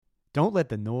Don't let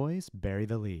the noise bury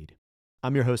the lead.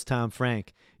 I'm your host, Tom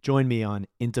Frank. Join me on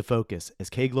Into Focus as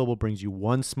K Global brings you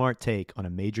one smart take on a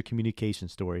major communication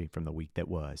story from the week that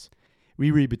was.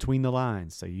 We read between the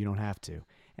lines so you don't have to,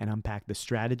 and unpack the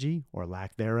strategy or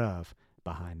lack thereof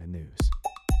behind the news.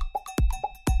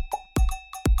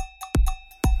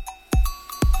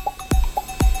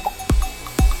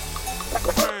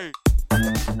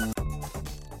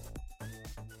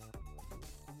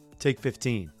 Take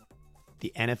 15.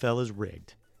 The NFL is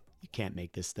rigged. You can't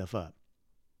make this stuff up.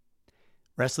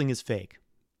 Wrestling is fake.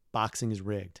 Boxing is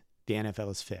rigged. The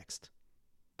NFL is fixed.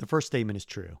 The first statement is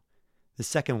true. The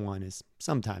second one is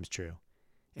sometimes true.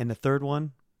 And the third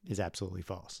one is absolutely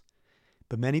false.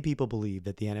 But many people believe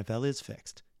that the NFL is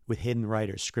fixed, with hidden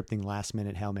writers scripting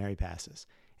last-minute Hail Mary passes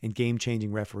and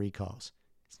game-changing referee calls.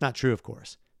 It's not true, of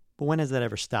course. But when has that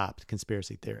ever stopped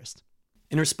conspiracy theorists?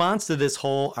 In response to this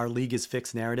whole "our league is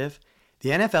fixed" narrative, the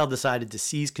NFL decided to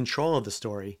seize control of the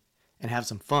story and have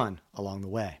some fun along the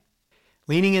way.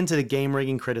 Leaning into the game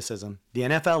rigging criticism, the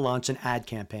NFL launched an ad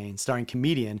campaign starring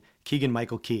comedian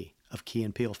Keegan-Michael Key of Key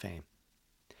and Peele fame.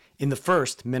 In the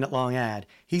first minute-long ad,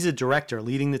 he's a director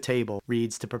leading the table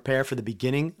reads to prepare for the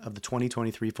beginning of the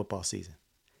 2023 football season.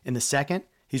 In the second,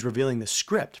 he's revealing the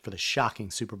script for the shocking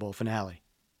Super Bowl finale.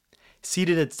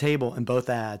 Seated at the table in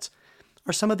both ads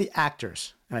are some of the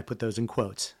actors, and I put those in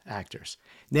quotes, actors,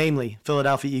 namely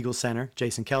Philadelphia Eagles center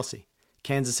Jason Kelce,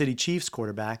 Kansas City Chiefs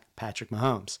quarterback Patrick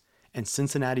Mahomes, and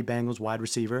Cincinnati Bengals wide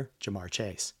receiver Ja'Marr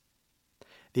Chase.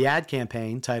 The ad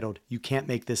campaign, titled "You Can't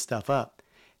Make This Stuff Up,"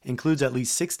 includes at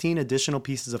least 16 additional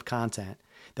pieces of content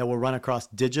that will run across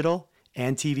digital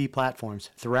and TV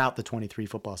platforms throughout the 23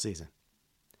 football season.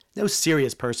 No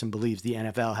serious person believes the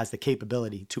NFL has the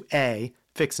capability to A,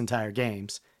 fix entire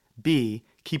games, B,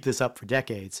 keep this up for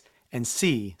decades, and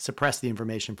C, suppress the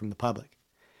information from the public.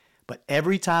 But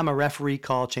every time a referee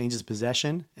call changes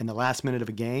possession in the last minute of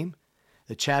a game,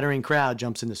 the chattering crowd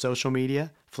jumps into social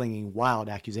media, flinging wild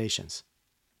accusations.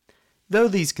 Though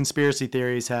these conspiracy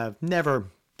theories have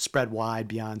never spread wide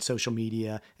beyond social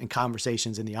media and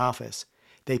conversations in the office,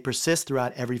 they persist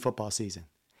throughout every football season.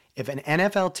 If an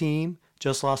NFL team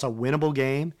just lost a winnable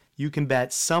game, you can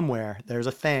bet somewhere there's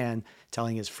a fan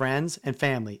telling his friends and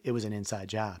family it was an inside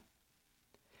job.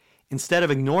 Instead of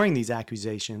ignoring these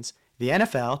accusations, the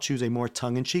NFL choose a more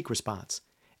tongue-in-cheek response,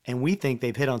 and we think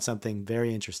they've hit on something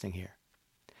very interesting here.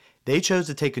 They chose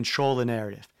to take control of the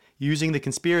narrative, using the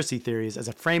conspiracy theories as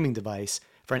a framing device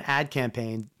for an ad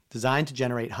campaign designed to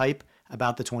generate hype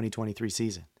about the 2023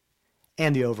 season,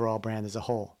 and the overall brand as a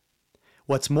whole.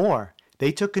 What's more,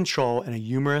 they took control in a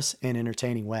humorous and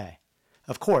entertaining way.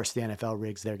 Of course, the NFL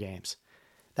rigs their games.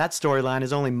 That storyline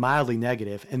is only mildly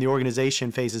negative, and the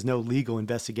organization faces no legal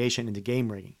investigation into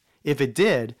game rigging. If it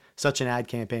did, such an ad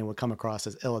campaign would come across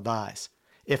as ill-advised,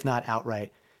 if not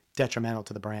outright detrimental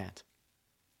to the brand.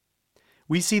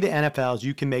 We see the NFL's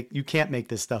You Can't Make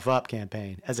This Stuff Up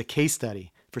campaign as a case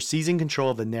study for seizing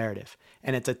control of the narrative,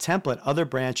 and it's a template other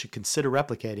brands should consider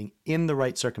replicating in the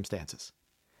right circumstances.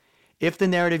 If the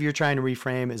narrative you're trying to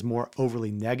reframe is more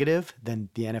overly negative than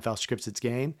the NFL scripts its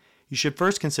game, you should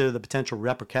first consider the potential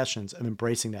repercussions of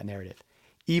embracing that narrative,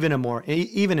 even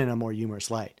in a more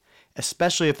humorous light,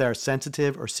 especially if there are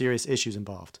sensitive or serious issues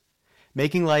involved.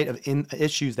 Making light of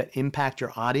issues that impact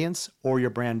your audience or your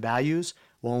brand values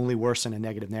will only worsen a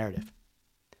negative narrative.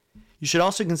 You should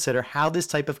also consider how this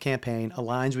type of campaign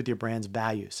aligns with your brand's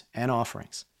values and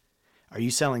offerings. Are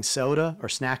you selling soda or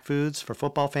snack foods for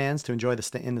football fans to enjoy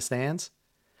in the stands?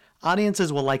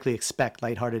 Audiences will likely expect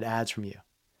lighthearted ads from you.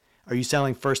 Are you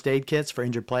selling first aid kits for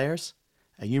injured players?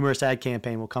 A humorous ad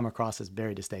campaign will come across as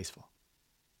very distasteful.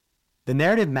 The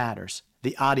narrative matters,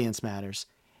 the audience matters,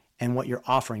 and what you're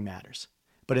offering matters.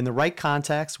 But in the right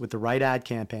context with the right ad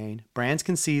campaign, brands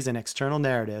can seize an external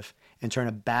narrative and turn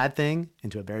a bad thing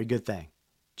into a very good thing.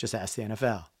 Just ask the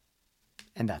NFL.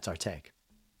 And that's our take.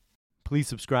 Please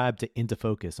subscribe to Into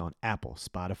Focus on Apple,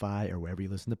 Spotify, or wherever you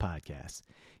listen to podcasts.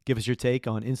 Give us your take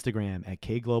on Instagram at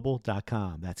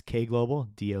kglobal.com. That's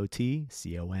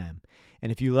kglobal.com.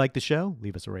 And if you like the show,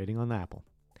 leave us a rating on Apple.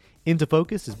 Into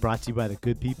Focus is brought to you by the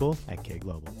good people at K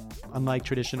Global. Unlike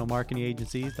traditional marketing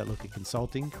agencies that look at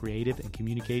consulting, creative, and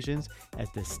communications as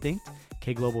distinct,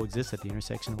 K Global exists at the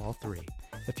intersection of all three.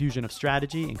 The fusion of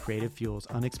strategy and creative fuels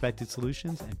unexpected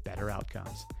solutions and better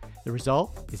outcomes. The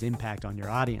result is impact on your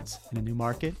audience in a new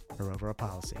market or over a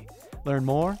policy. Learn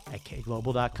more at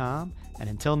kglobal.com. And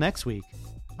until next week,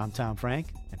 I'm Tom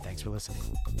Frank, and thanks for listening.